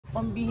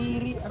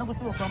Pambihiri. Ano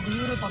gusto mo?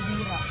 Pambihiri,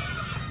 pambihira.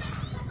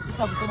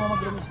 Isa, gusto mo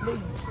mag-lumis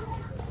lane.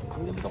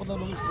 Hindi dito ako na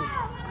lumis lane.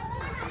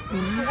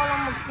 Gusto ko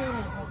lang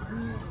mag-swimming.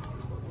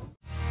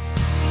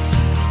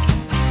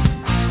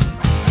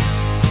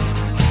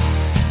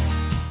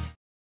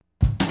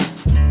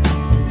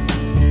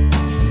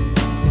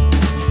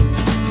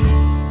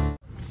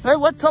 Hey,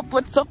 what's up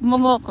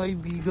mga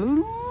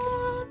kaibigan?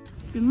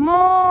 Good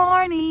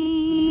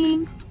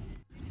morning!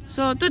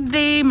 So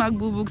today,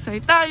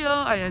 magbubugsay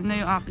tayo. Ayan na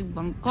yung aking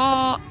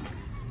bangko.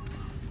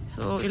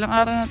 So ilang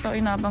araw na to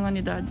inabangan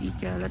ni Daddy.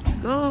 Kaya let's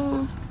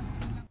go!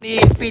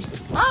 Nipit!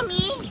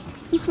 Mami!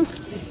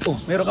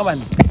 Oh, meron ka man?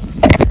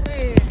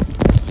 Okay.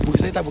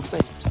 Bugsay ta,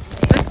 bugsay.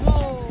 Let's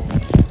go!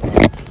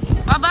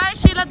 Bye-bye,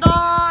 Sheila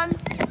Don!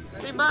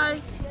 Say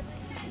bye!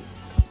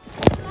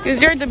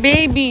 Cause you're the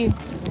baby!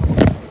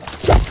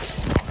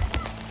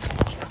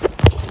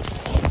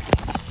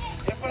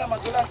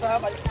 Madulas ha,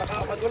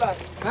 baka madulas.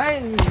 Ay!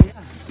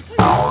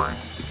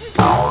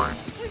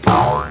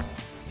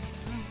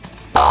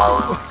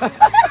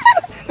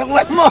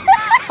 Nakuha mo!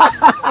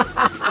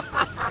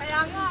 Kaya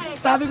nga eh.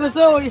 Sabi ko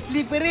so,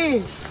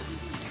 slippery.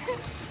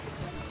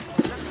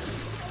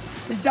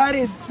 Si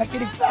Jared,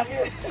 nakinig sa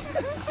akin.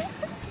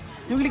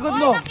 Yung likod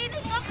mo.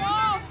 Nakinig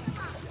ako!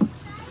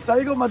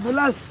 Sabi ko,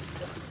 madulas.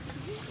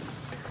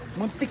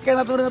 Muntik ka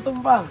na ito na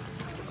tumba.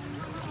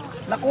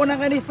 Nakuha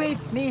ka ni Faith,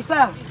 ni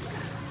isa.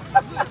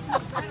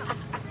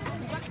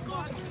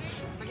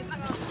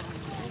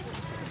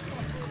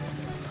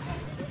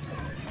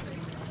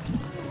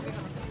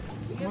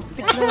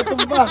 Muntik na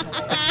natumba.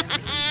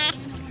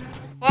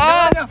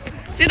 Wow!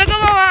 Sino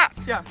gumawa?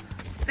 Siya.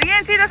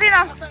 Tingin, sino?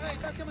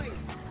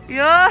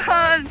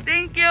 Yun!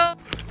 Thank you!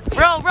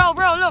 Bro,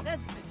 look!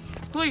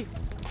 Uy!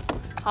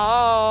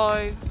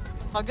 Hi!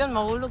 Pag yan,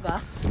 mahulog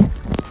ah.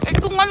 Eh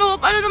kung ano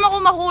naman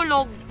kung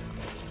mahulog?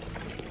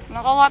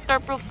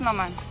 Naka-waterproof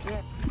naman.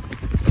 Yeah.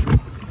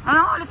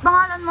 Ano ulit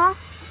pangalan mo?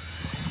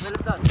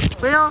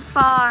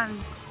 Wilson.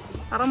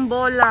 Parang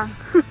bola.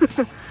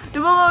 Di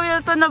ba mo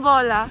Wilson na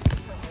bola?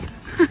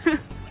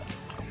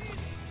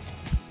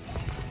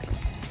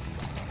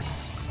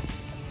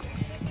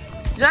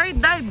 Jared,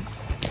 dive!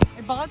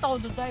 Eh bakit ako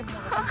do-dive na?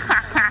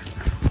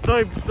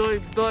 Dive.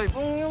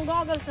 Kung yung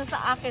goggles na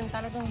sa akin,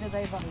 talagang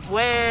do-dive ako.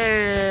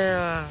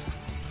 Well.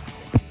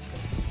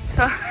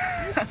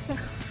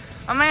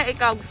 Amaya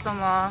ikaw gusto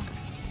mo?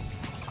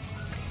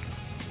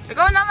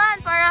 Ikaw naman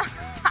para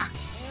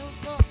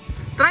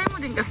try mo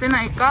din kasi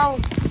na ikaw.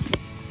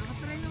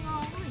 Nakatry na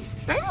nga ako eh.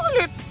 Try mo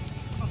ulit.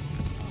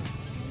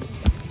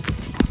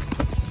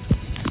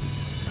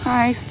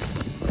 Nice.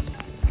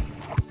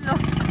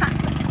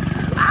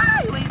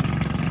 Ay, wait.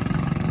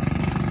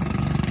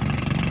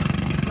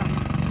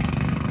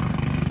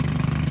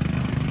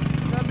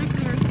 Grabe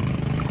clear.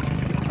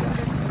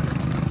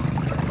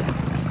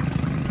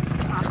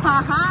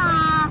 Haha.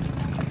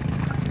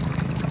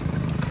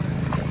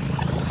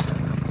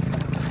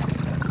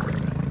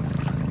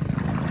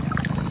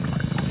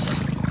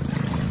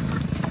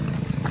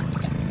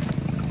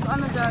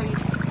 Ano Jari?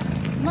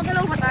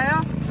 Magalaw ba tayo?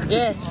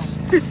 Yes!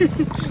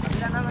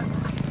 Bila naman.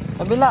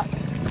 Kabila.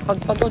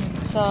 Pagpagod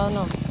sa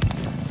ano.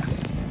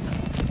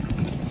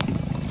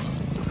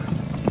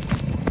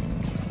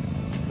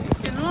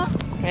 Sino?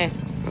 Eh.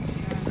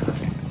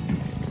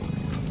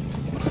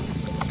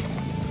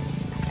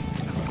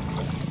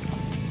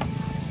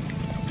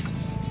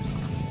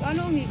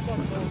 Paano umikot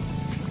ko?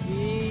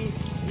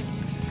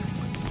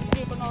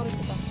 Sige, panoorin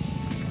kita.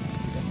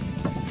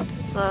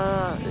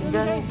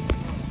 Ganun.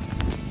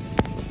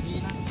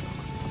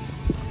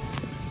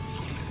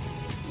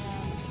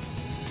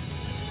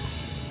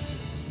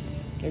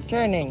 You're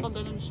turning. Pag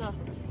ganun siya.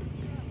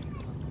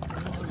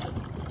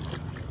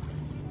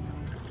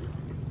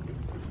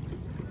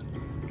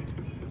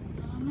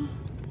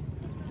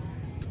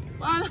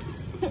 Paano?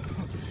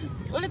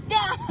 Ulit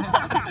ka!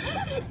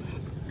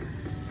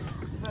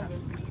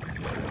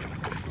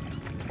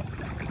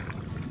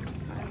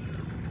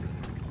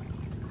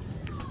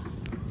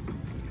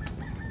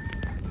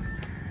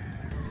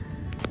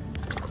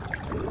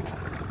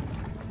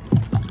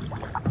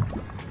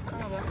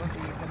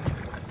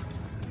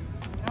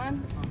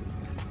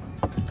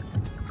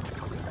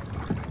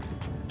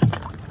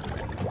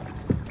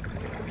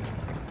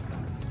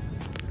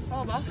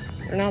 Oo ba?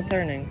 We're not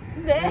turning.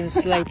 Hindi.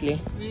 Slightly.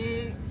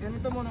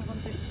 Ganito mo ng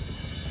konti.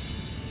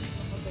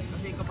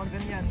 Kasi kapag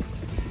ganyan,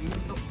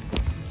 hinto.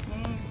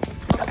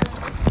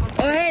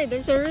 Oh hey,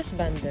 there's a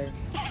wristband there.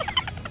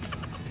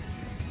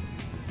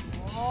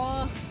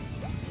 Oh.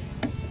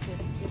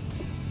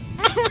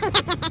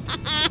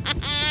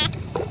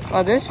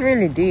 Oh, this is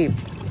really deep.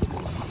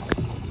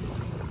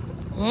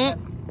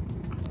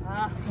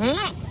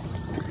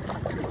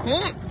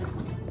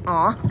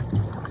 Aw.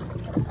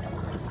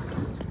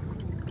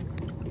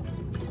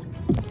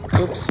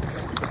 Oops.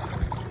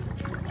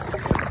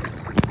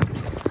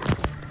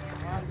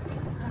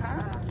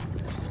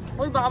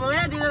 Uy, baka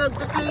mamaya di na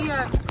nag-play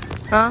yan.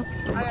 Ha?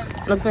 Ayan.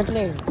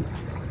 Nagpe-play.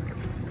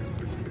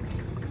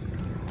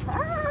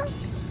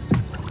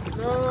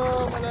 So,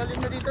 malalim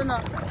na dito na.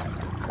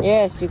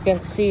 Yes, you can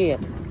see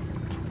it.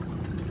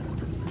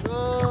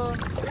 So,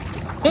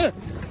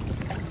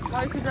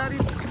 bakit si Dari?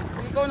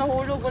 Kung ikaw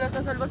nahulog, wala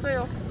sasalba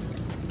sa'yo.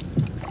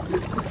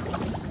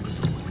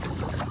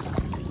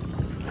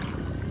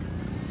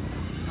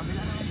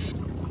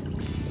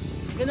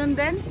 Ganun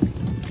din?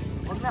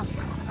 Huwag na.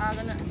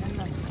 Ganun. Yan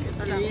lang.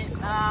 Ito lang.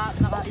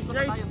 Nakaikot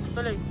na tayo.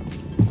 Tuloy.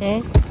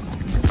 Hmm?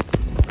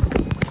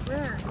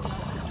 Where?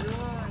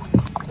 Yun.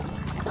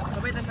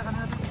 Sabay, tanda ka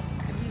na natin.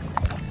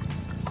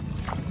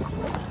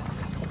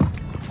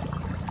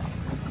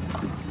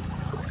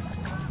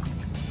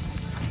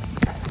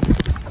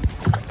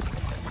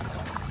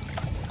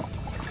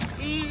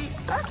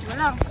 Yun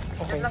lang.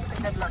 Okay.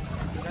 Tingnan lang.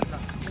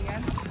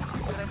 Tingnan.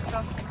 Diretso.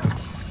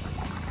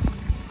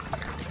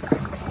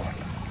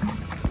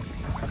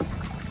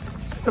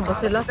 Ito ba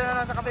sila? Dito na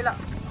lang sa kabila.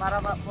 Para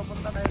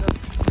mapunta tayo doon.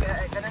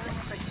 Kaya ganun lang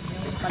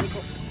yung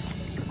paliko.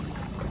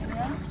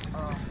 Ayan.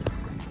 Oo.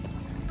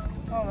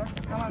 Oo,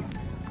 tama.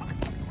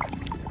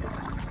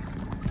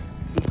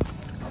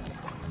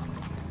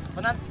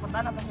 Punta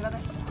natin sila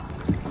tayo.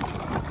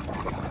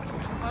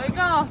 O,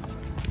 ikaw.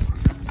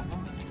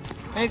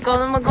 Ikaw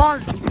na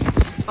mag-hold.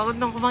 Pagod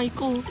ng kamay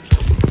ko.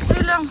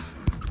 Okay lang.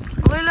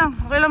 Okay lang.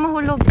 Okay lang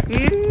mahulog.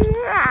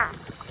 Yeah!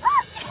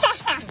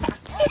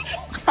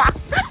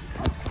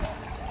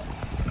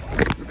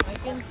 I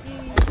can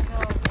see.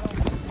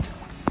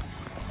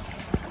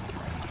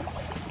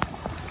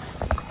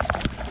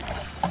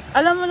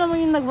 Alam mo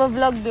naman yung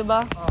nagba-vlog, di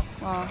ba?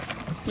 Oo.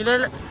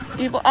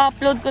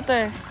 I-upload ko to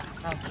eh.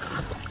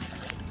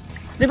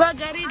 Di ba,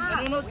 Jared?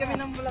 Nanonood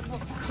kami ng vlog mo.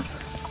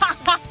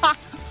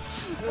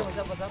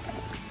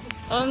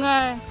 Oo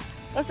nga eh.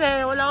 Kasi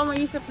wala akong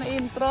maisip na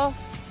intro.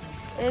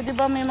 Eh, di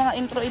ba may mga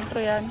intro-intro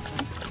yan?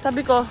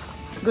 Sabi ko,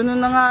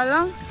 ganun na nga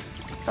lang.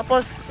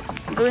 Tapos,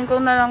 gawin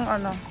ko na lang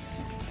ano.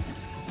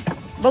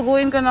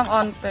 Baguhin ko ng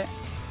onte.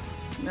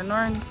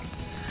 Ganun.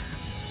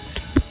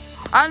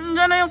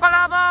 Andiyan na yung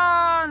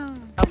kalaban!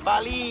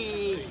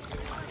 Bali,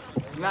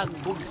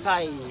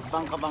 nagbugsay,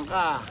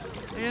 bangka-bangka.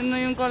 Ayan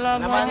na yung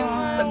kalaban. Naman yung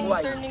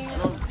sagway.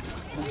 Anong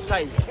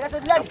bugsay?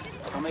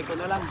 Kamay ko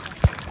na lang.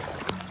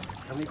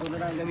 Kamay ko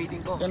na lang gamitin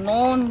ko.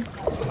 Ganun.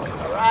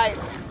 Alright.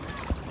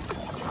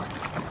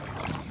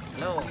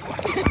 Hello.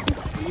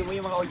 Bigyan mo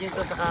yung mga audience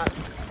daw saka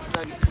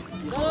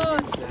yung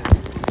audience.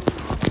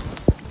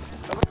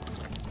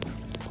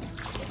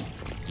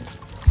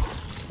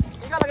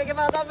 Ikaw, lagay kayo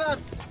mga dapat.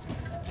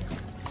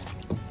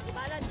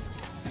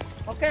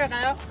 Okay na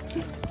kayo?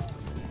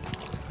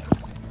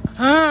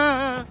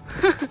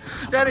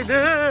 Dari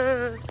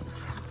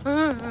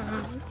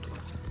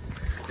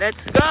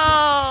Let's go!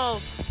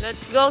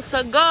 Let's go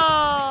sa go!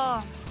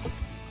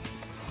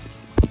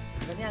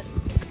 Ganyan.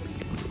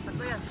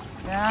 Sakto yan.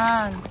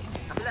 Yan.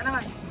 Kabila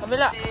naman.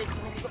 Kabila.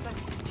 Sumilikot na.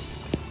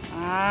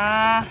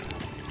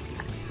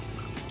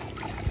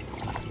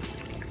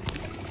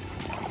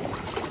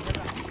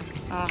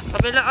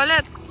 Kabila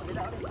ulit.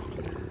 Kabila ulit.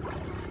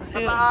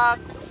 Kasi, Kapag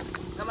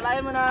namalayo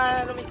mo na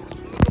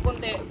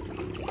lumikupunti.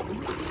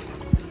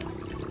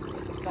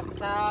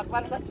 Sa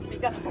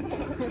bigas.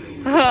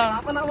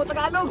 Apa na mo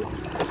Tagalog?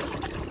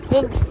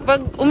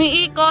 pag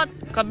umiikot,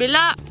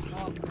 kabila.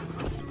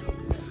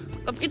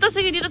 Ito,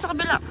 sige, dito sa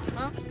kabila.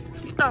 Ha?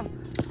 Dito.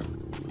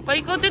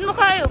 Paikutin mo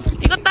kayo.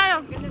 Ikot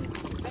tayo. Ganyan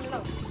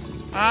lang.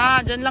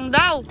 Dyan lang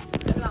daw.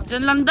 Ganyan lang.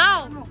 Dyan lang daw.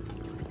 Ano?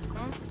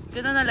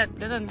 Ganun ulit,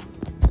 ganun.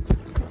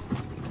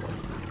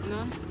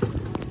 Ganun.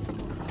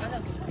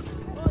 Ganyan.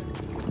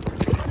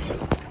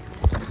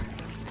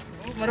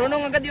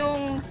 Marunong agad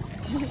yung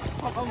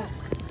papa mo.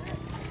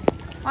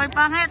 Hoy,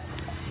 pangit.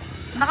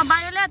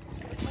 Naka-violet.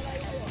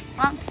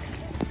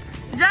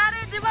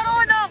 Jared, di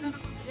marunong.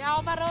 Hindi ako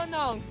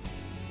marunong.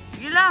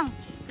 Sige lang.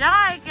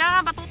 Kaya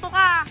nga, matuto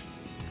ka.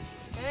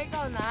 Eh,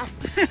 ikaw na.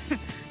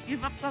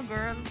 Give up ka,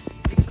 girl.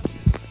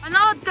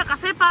 Panood ka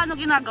kasi paano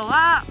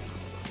ginagawa.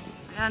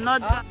 Ayan,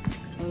 nood ka.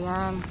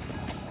 Ayan.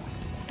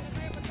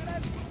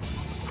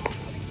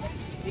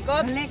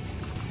 Ikot.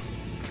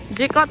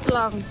 Jikot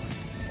lang.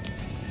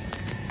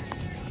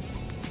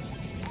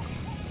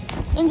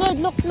 Enjoy,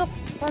 look.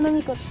 Paano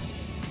mikot?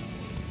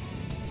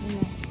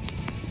 Ayan.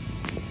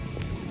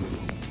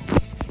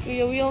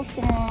 Kuya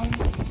Wilson.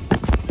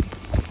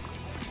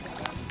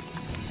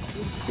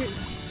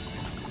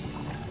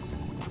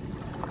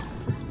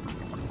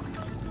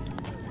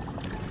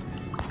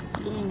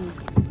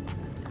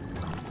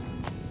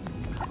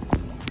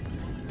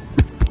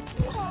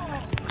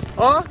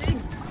 Oh,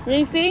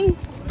 racing?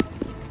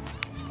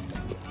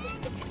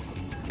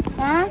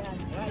 Ha?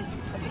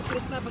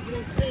 Pag-straight na,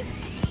 pag-straight.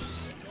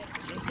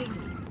 Racing.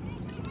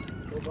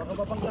 So, baka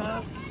mapangga ha.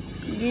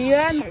 Hindi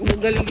yan.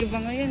 Magaling iba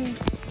ngayon eh.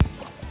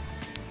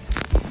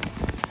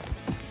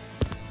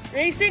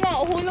 Racing,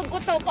 uhulog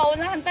ko to.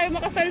 Paunahan tayo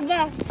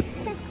makasalba.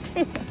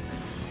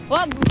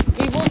 Wag,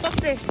 ibutas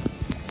eh.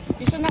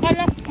 Hindi siya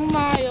nakalak ng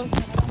maayos.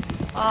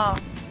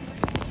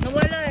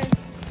 Nawala eh.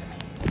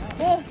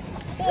 Oh!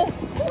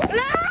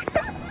 Wala!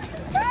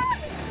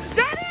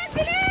 Jared,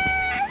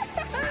 bilis!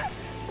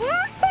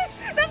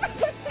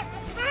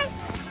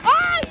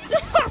 Ay!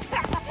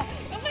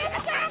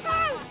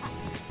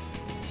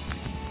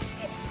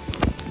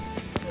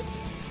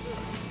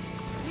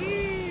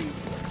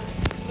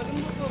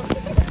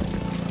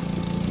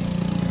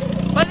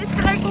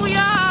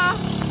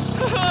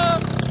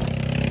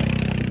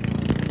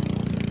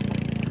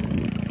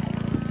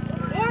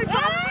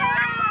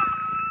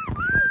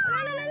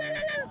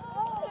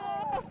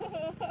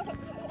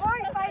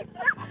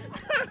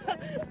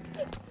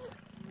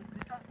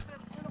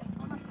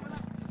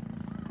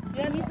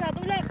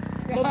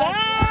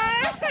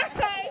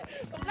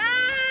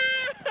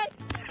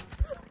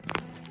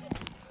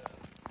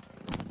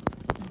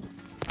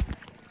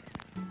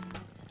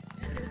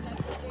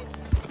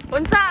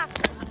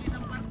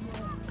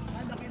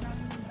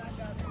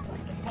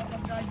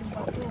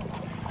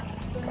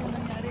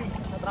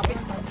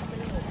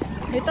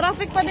 May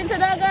traffic pa din sa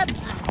dagat.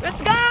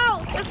 Let's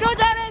go! Let's go,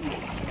 Jared!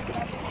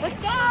 Let's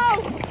go!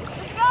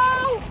 Let's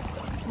go!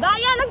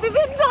 Daya,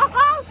 nagbibidyo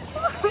ako!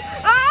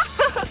 Ah!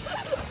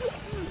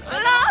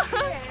 Ala!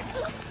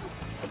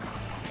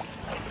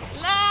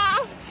 Ala!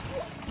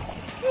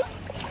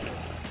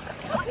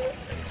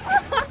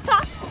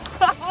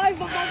 Ay,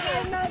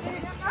 babagayan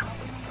natin.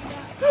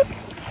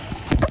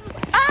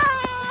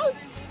 Ah!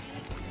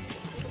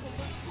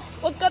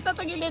 Huwag ka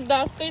tatagilid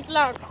na. Straight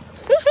lang.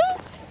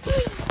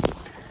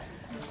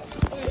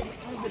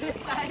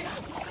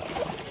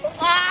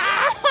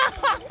 Ah!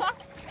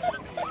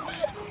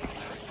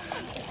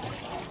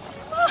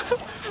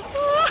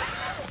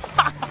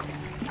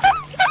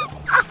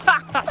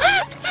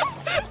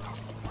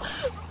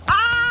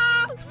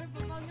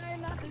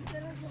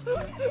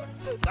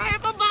 Kaya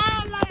pa ba?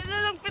 Layo na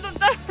lang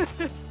pinunta.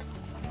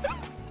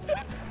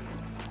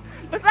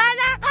 Basa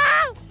na ako!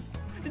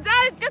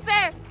 Jared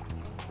kasi!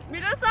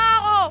 Binasa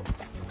ako!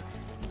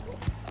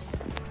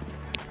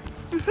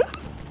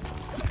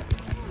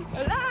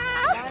 Wala!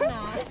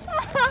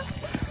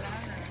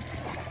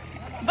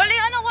 Bali,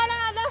 anong wala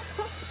na?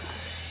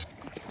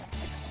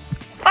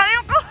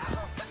 Ayaw ko!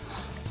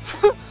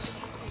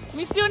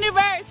 Miss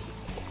Universe!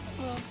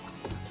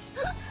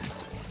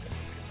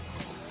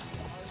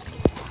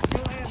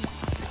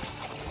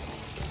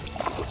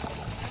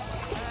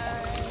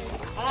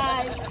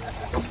 Hi!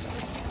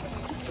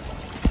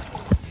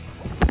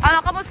 Ano,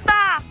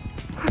 kamusta?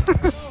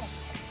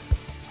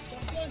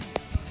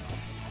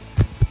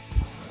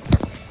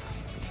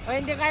 O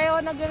hindi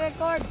kayo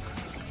nag-record.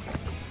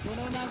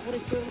 Tunaw na ang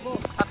kuristol ko.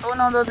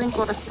 Natunaw daw din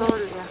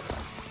korestol.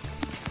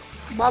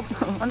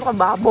 Ano ka,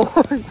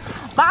 baboy?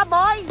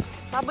 Baboy!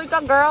 Baboy ka,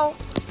 girl!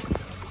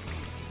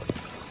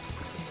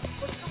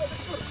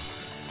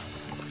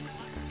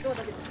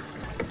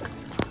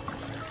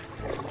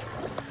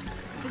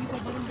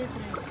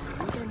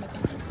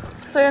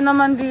 Sa'yo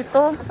naman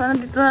dito. Sana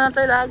dito na lang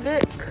tayo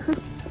lagi.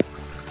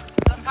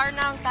 Sa car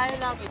na ang tayo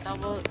lagi.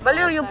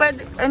 Baliw, yung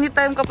pwede,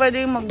 anytime ka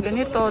pwede mag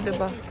ganito,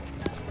 diba?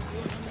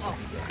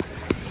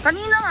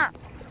 Kanina nga.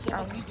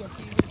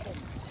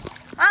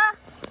 Ah!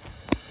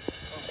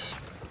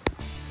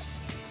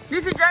 Di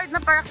si Jared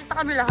na para kita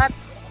kami lahat.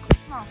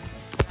 Oh.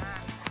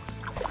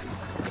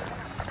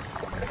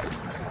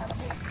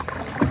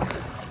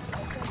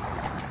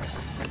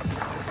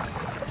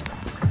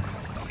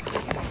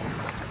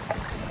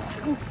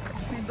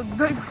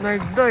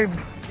 Dive.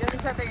 Yan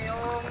isa ting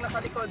yung nasa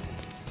likod.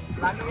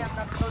 Lagi yan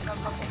natutod ang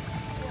bako.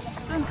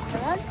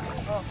 Ayan?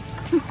 Oh.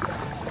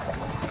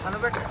 Ano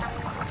ba?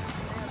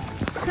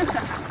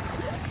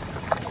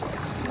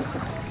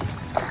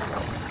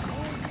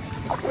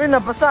 Uy,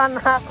 napasahan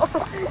na ako.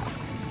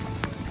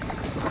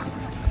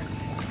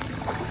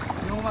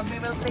 Yung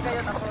magme-melt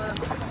kayo tapos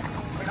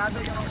sigado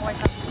yung mga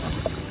white.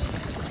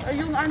 Ay,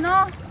 yung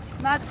ano?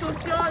 Nachos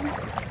yun.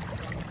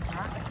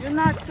 Ha? Yung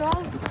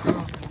nachos.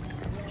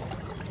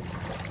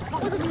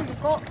 Ako nagili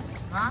ko.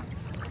 Ha?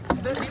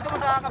 Dito mo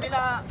sa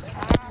kabila.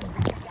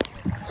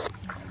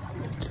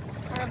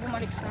 Para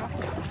bumalik siya.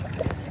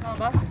 Ano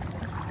ba?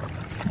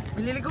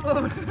 Nililigo ko.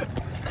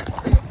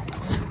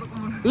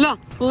 La,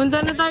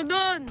 punta na tayo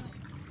doon.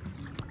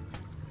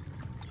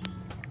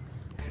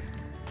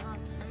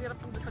 Mahirap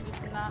ang sa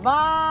gitna.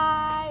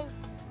 Bye!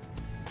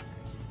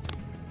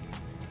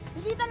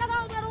 Hindi talaga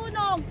ako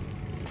marunong.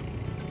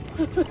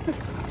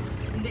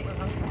 Hindi,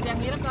 kasi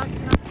ang hirap ka.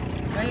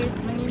 Kahit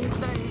nanginis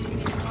na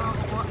hindi mo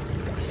makakuha.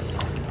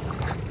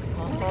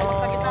 Kasi kapag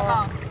sa gitna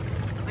ka,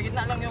 sa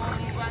gitna lang yung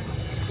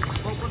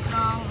focus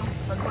ng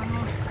salban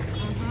mo.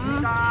 Hindi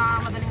ka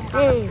madaling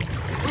makakita.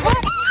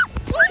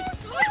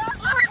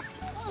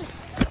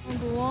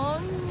 Buwan.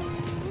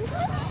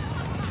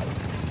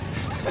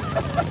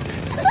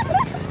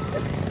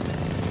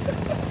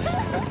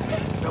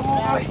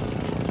 Samoy!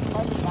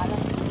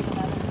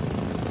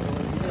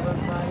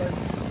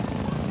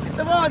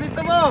 Dito mo!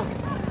 Dito mo!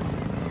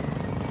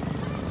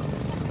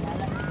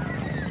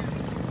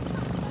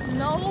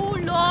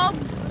 Nahulog.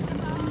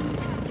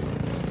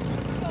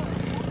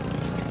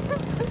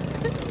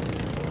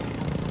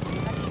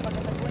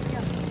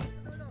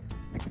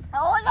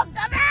 Nahulog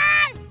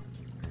kami!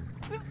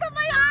 Gusto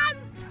mo yan?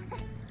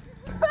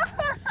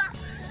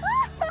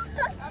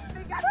 Ang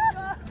bigat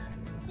ko.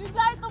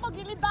 Bigla ito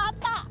magilid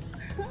ata.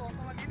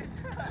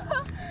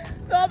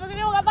 Sabi ko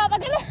yung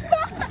kapapagilid.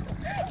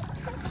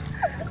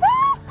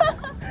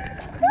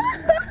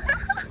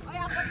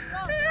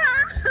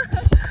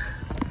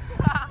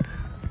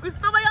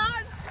 Gusto mo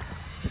yan?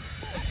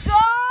 Let's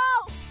go!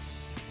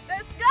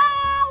 Let's go!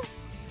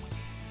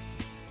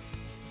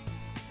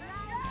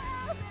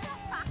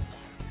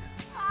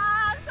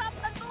 Ah, sarap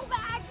ng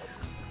tubig!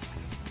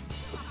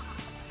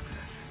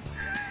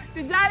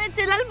 Si Janet,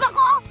 sinalba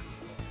ko!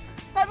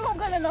 Sabi ko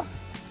gano'n, no?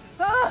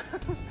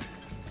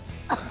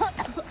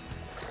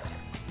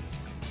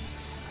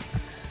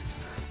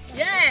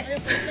 Yes!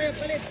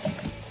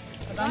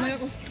 Tama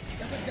ako.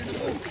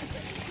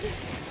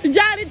 Si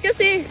Jared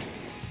kasi!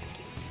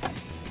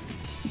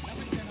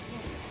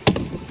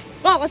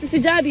 Oh, kasi si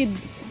Jared.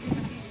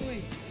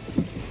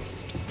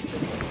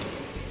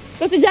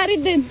 So si Jared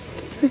din.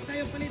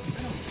 Tayo palit.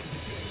 Ano?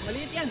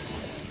 Maliit yan.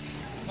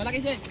 Malaki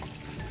siya.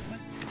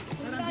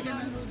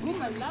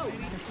 Gumalaw.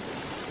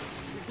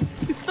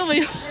 Gusto mo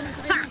yun?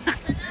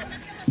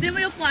 Hindi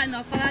mo yung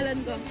ano, pangalan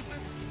ko.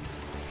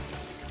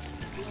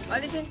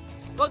 Alisin.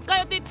 Huwag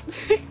kayo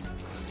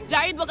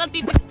Jared, wag kang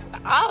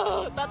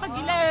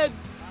tatagilid.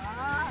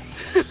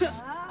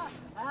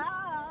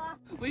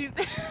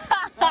 Wisit.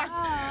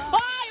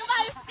 Hoy,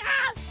 umayos ka!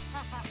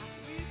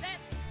 Wisit.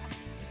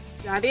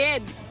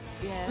 Jared,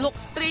 look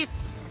straight.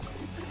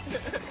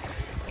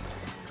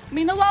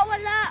 May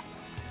nawawala.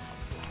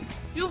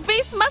 Yung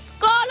face mask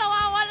ko,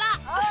 nawawala.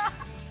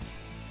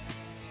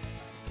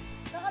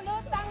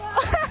 Nakalutang mo.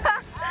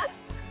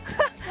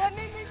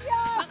 Kunin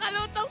ninyo.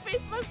 Nakalutang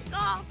face mask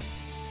ko.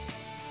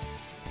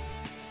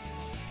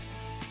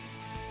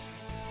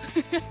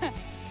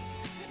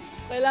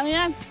 Kailang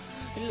yan.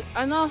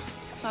 Ano?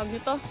 Tawag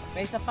nito?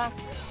 May isa pa.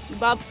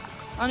 Diba?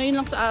 Ano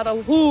yun lang sa araw?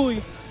 Huy!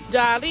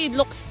 Jared,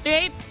 look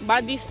straight.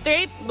 Body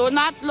straight. Do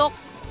not look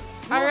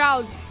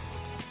around.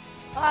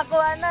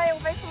 Nakakuha na yung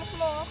face mask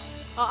mo.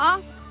 Oo.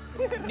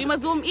 Di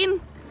ma-zoom in.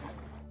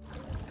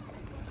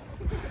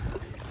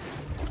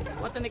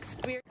 What an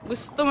experience.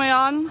 Gusto mo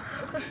yun?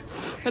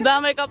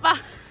 Nadamay ka pa.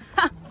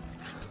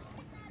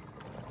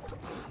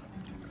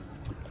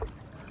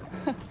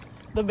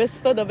 The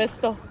best to, the best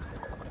to.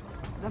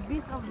 The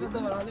beast of the... Dito,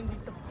 malalim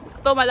dito.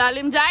 Ito,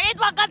 malalim. Jared,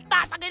 wag kang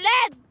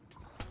tatagilid!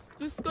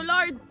 Diyos ko,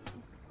 Lord.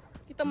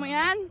 Kita mo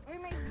yan? Uy,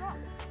 may isda.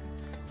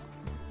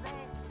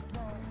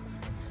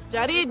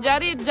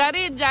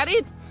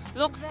 Jared!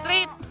 Look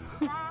straight!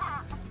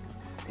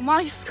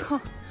 Umayos ko.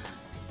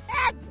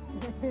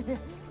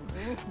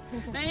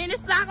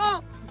 Naiinis na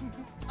ako!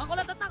 Ako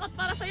natatakot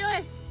para sa'yo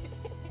eh.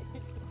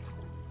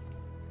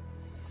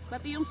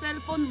 Pati yung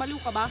cellphone, baliw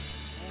ka ba?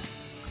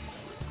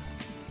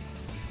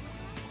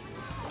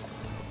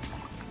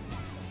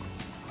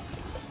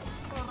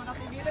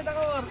 Natugilid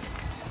ako.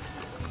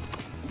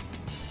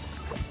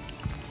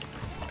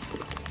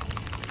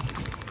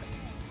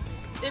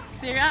 It's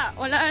sira.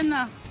 Wala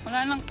na.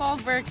 Wala nang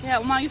cover.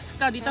 Kaya umayos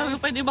ka. Dito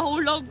pwede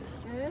mahulog.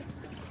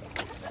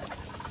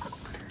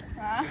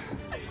 Ha?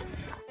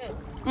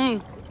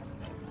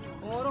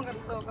 Umurong ka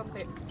dito,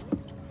 kapte.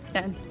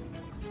 Yan.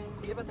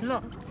 Sige pa, tilo.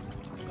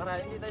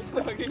 Para hindi tayo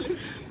tumagilid.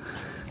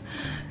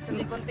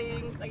 Kasi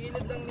konting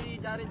tagilid lang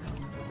ni Jared.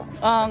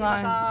 Oo nga.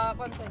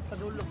 Sa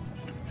dulo.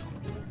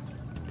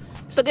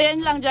 So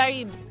ganyan lang,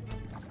 Jared.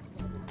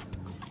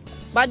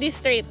 Body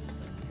straight.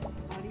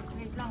 Body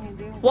straight lang,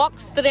 hindi yung... Walk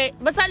straight.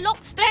 Basta look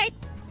straight.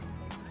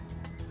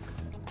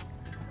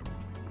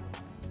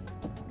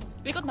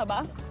 Likot na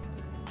ba?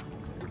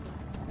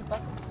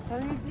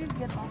 Saligid,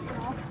 get off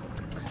na.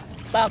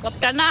 Bakot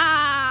ka na.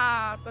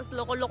 Tapos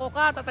loko-loko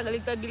ka.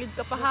 Tatagilid-tagilid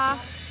ka pa ha.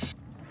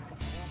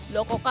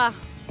 Loko ka.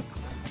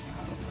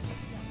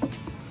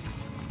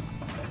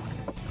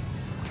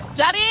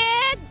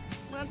 Jared!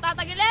 Walang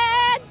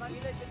tatagilid!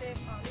 Tagilid, kasi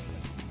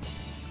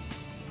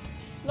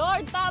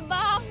Lord,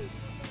 tabang!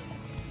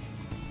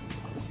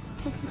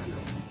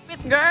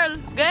 Kapit girl.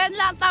 Ganyan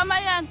lang. Tama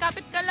yan.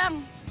 Kapit ka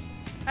lang.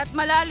 At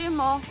malalim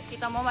mo.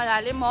 Kita mo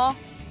malalim mo.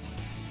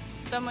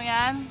 Kita mo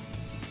yan.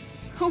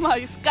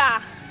 Umayos ka.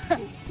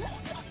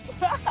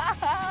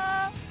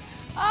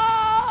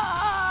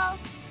 Ah!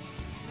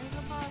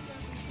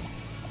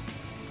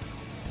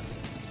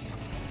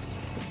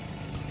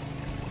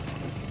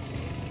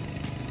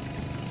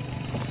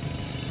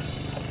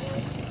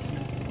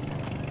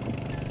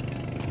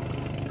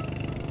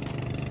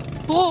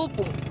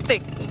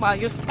 Puputik.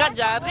 Umayos ka,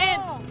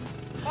 Jared.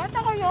 Kata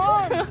ko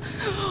yun.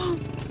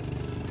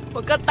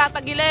 Huwag kang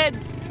tatagilid.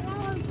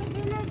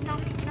 Tagilid.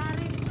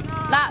 Narin na.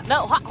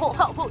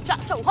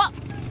 Ha.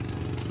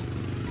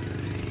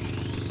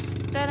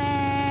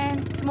 Taren.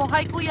 Mo,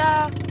 hi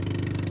kuya.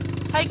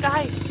 Hi ka,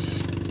 hi.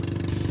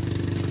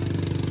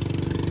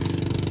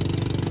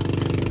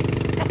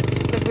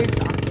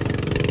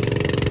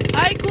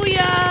 Hi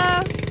kuya.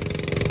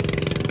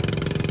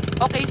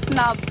 Okay,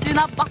 snap.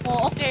 Sinap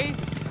ako, okay.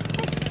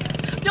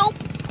 Nope.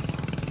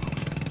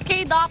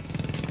 K-dot.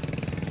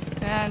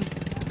 Ayan.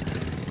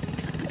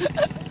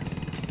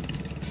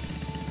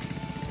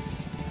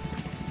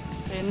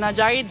 Ayan na,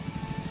 Jared.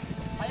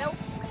 ayaw.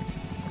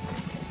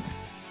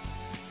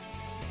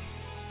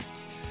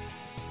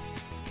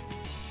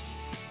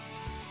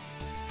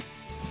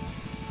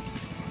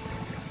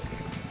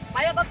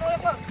 Ayaw, tatuloy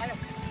ko. Ayaw.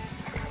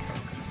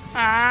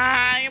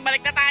 Ay,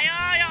 balik na tayo.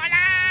 Yung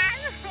alam.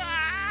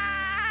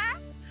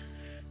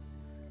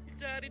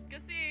 Jared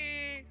kasi.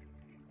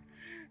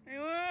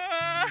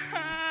 Ayun.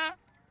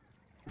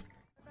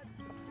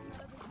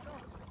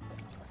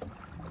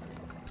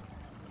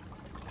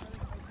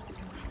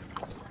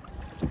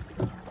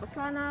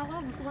 Basta na ako.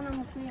 Gusto ko na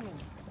mag-swimming.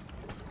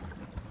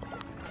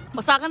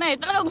 Basa ka na eh.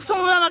 Talaga gusto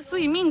mo na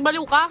mag-swimming.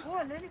 Baliw ka.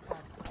 Oh, lilit ka.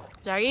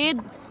 Jared.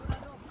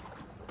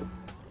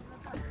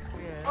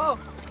 Oh.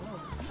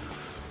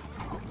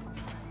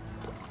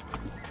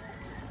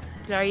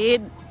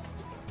 Jared.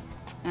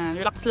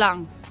 Relax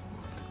lang.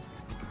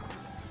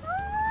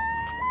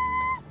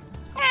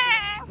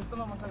 Gusto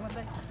mo,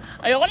 masagmatay.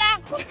 Ayoko na!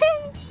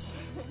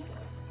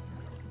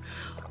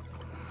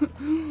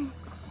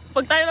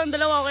 Pag tayo lang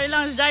dalawa, okay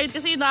lang. Si Giant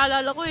kasi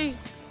naalala ko eh.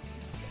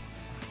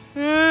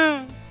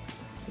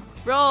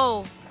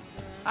 Bro,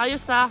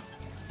 ayos ha.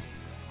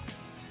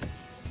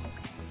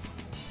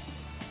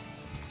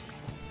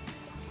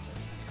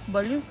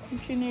 Baliw,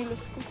 yung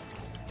chinelas ko.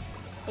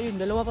 Ayun,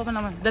 dalawa pa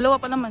naman. Dalawa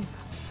pa naman.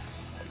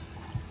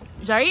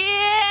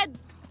 Jared!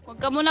 Huwag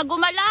ka muna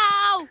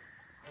gumalaw!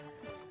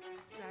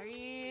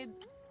 Jared!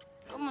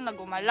 Huwag ka muna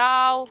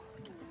gumalaw.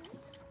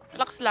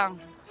 Relax lang.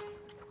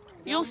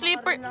 Yung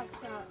sleeper...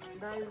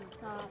 Dahil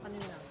sa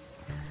kanina.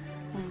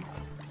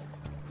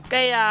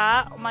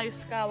 Kaya,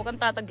 umayos ka. Huwag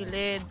kang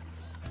tatagilid.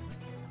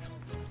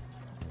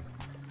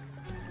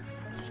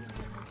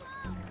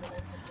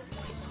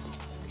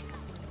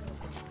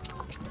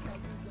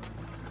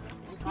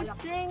 Keep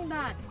saying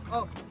that.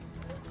 Oh.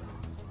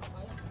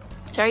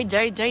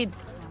 Jared.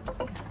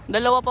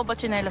 Dalawa pa ba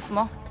tsinelas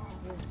mo?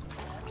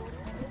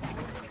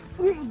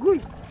 Uy,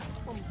 agoy!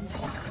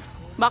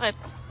 Bakit?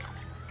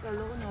 Kalo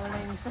ko nawala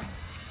yung isa.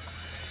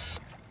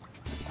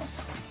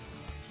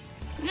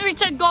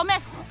 Richard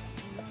Gomez!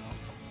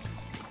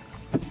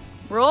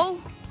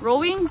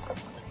 Rowing?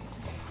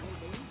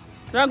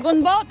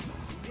 Dragon boat?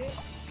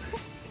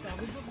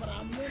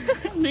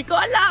 Hindi ko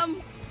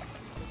alam.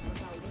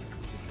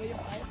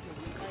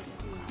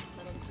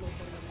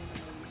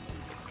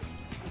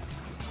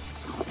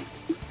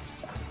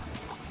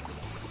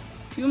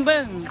 Yun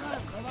ba yun?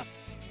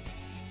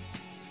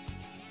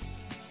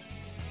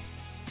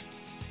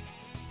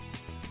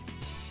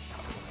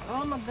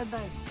 Oo,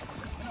 magdadive.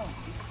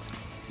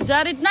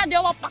 Jared na, di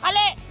ako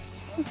pakali!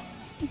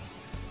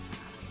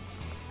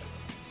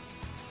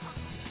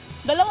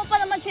 Dalawa pa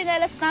naman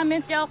chinelas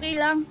namin, kaya okay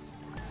lang.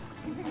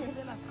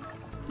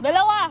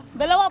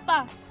 Dalawa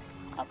pa.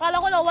 Akala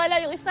ko nawala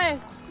yung isa eh.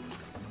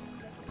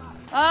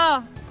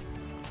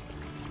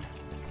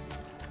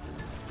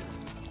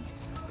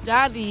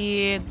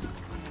 Jared.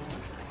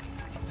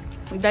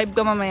 Mag-dive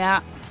ka mamaya.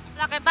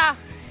 Wala kita.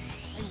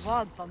 Ay,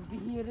 wag,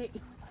 pambihiri.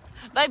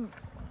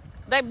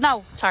 Dive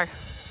now, Char.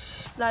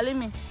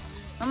 Lalim eh.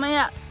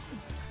 Mamaya.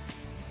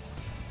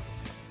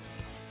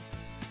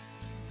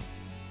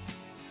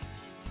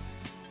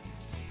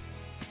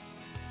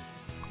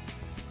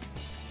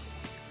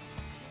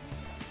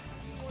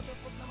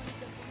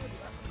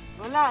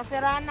 Wala,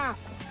 Serana.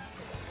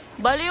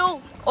 Baliw.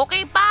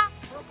 Okay pa?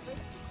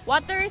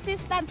 Water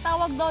resistant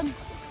tawag doon.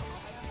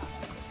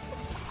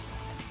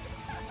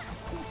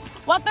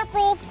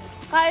 Waterproof.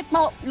 Kahit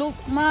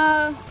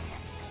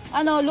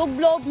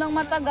lublob ng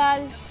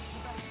matagal.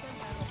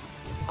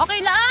 Okay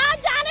lang,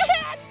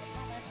 Janet!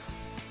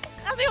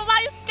 Kasi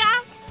umayos ka.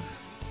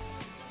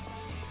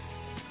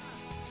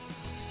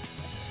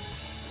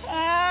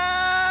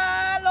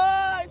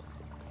 Lord!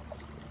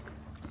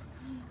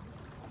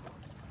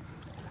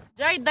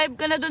 Jared, dive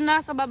ka na dun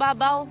na sa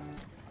bababaw.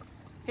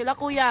 Hila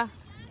kuya.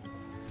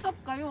 Stop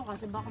kayo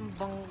kasi baka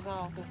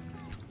mabangga ako.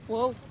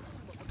 Wow.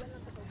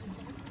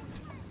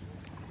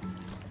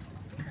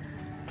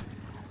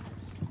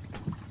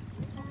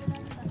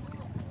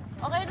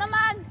 Okay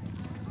naman.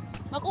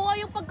 Makuha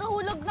yung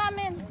pagkahulog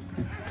namin.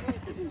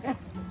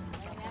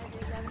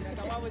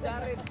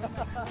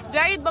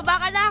 Jared,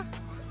 baba ka na.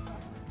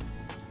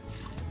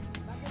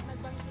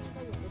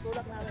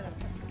 Tutulak namin.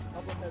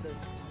 Papunta doon.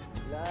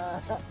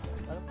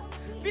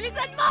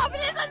 Bilisan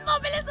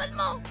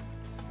mo!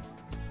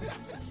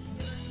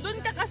 Doon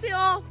ka kasi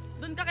oh.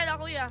 Doon ka kila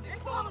kuya.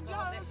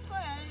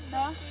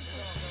 Ha?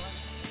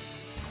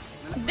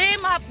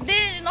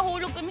 Hindi,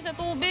 nahulog kami sa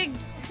tubig.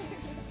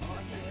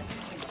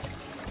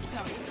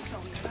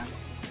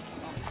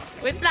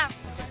 Wait lang.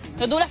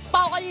 Nadulas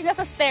pa ako kanina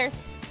sa stairs.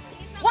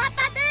 What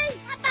a day!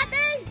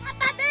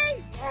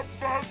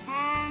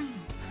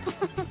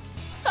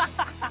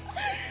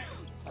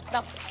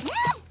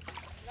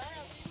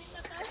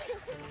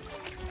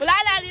 Wala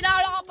na, hindi na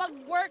ako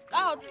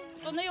nakapag-workout.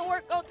 Ito na yung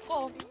workout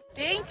ko.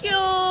 Thank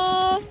you!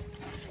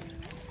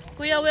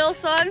 Kuya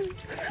Wilson.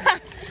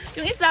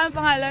 Yung isa ang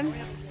pangalan?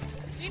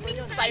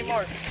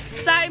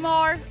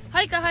 Seymour.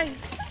 Hi ka, hi.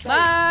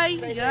 Bye!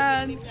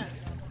 Yan.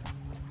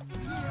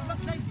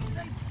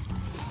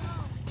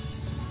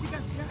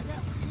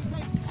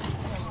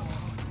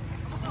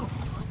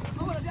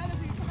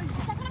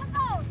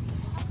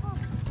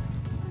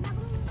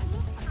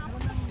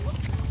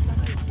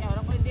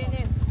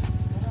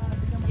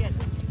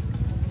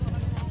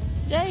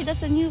 Jay,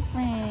 that's a new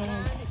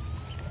friend.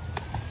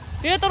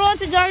 Kaya turuan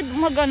si Jared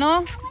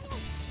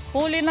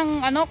huli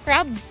ng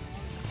crab.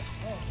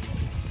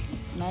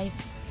 Nice.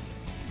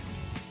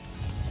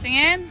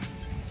 Tingin.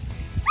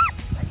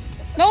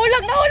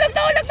 Nahulog!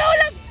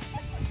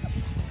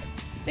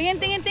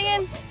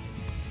 Tingin.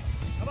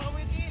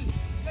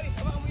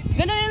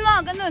 Ganunin mo,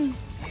 ganun.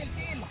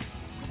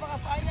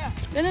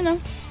 Ganun oh.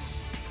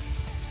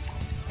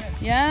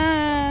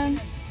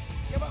 Yan.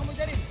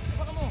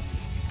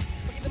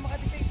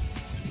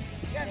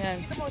 Yan.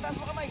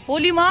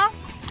 Huli mo?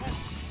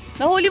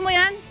 Nahuli mo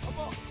yan?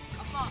 Opo.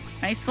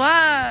 Nice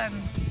one.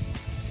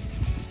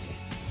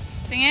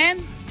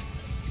 Tingin.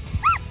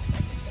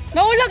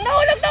 Nahulog,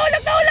 nahulog,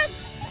 nahulog, nahulog.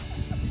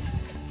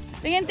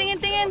 Tingin, tingin,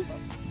 tingin.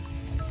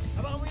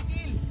 Abang mo yung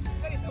til.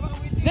 Abang mo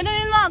yung til.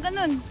 Ganunin mo,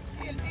 ganun.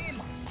 Til.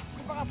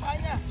 Yung pakapaan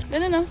niya.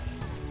 Ganun oh.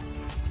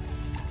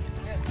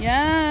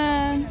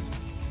 Yan.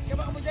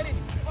 Abang mo dyan rin.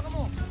 Abang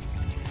mo.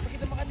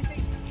 Pakita mo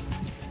kanipin.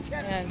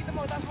 Yan. Pakita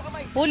mo. Taas mo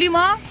kamay. Huli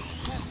mo?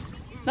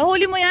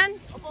 Nahuli mo yan?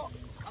 Opo.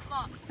 Opo.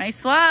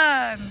 Nice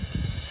one.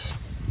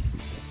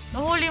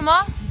 Nahuli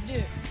mo?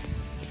 Hindi.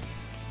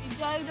 Si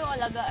Jai daw,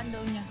 alagaan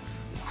daw niya.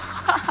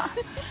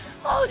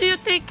 How do you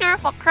take care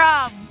of a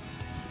crab?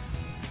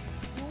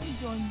 Oh,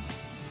 John.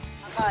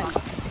 Akal.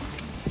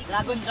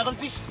 Dragon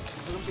fish.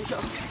 Dragon fish.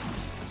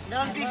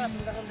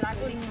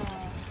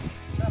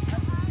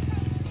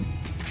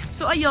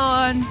 So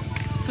ayun.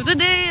 So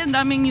today, ang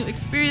daming new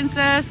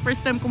experiences.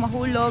 First time ko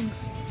mahulog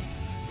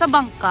sa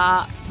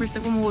bangka. First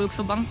time ko mahulog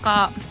sa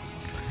bangka.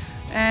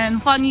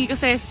 And funny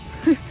kasi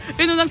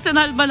yun ang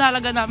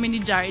banalaga namin ni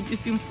Jared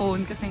is yung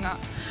phone kasi nga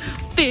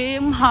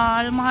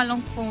mahal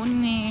ang phone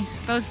eh.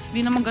 Tapos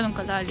di naman ganun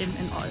kalalim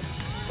and all.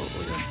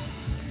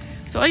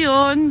 So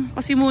ayun,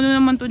 pasimuno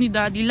naman to ni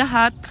Daddy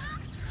lahat.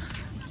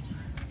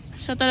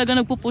 Siya talaga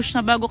nagpupush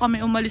na bago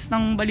kami umalis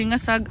ng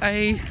Balingasag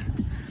ay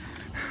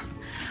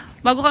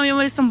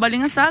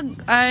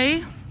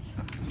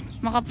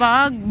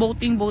makapag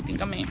boating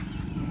kami.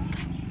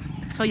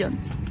 So yun.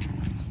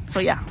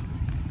 So yeah.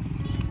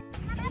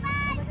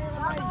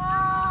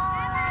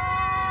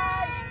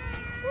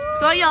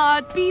 So yun,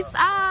 peace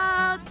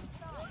out!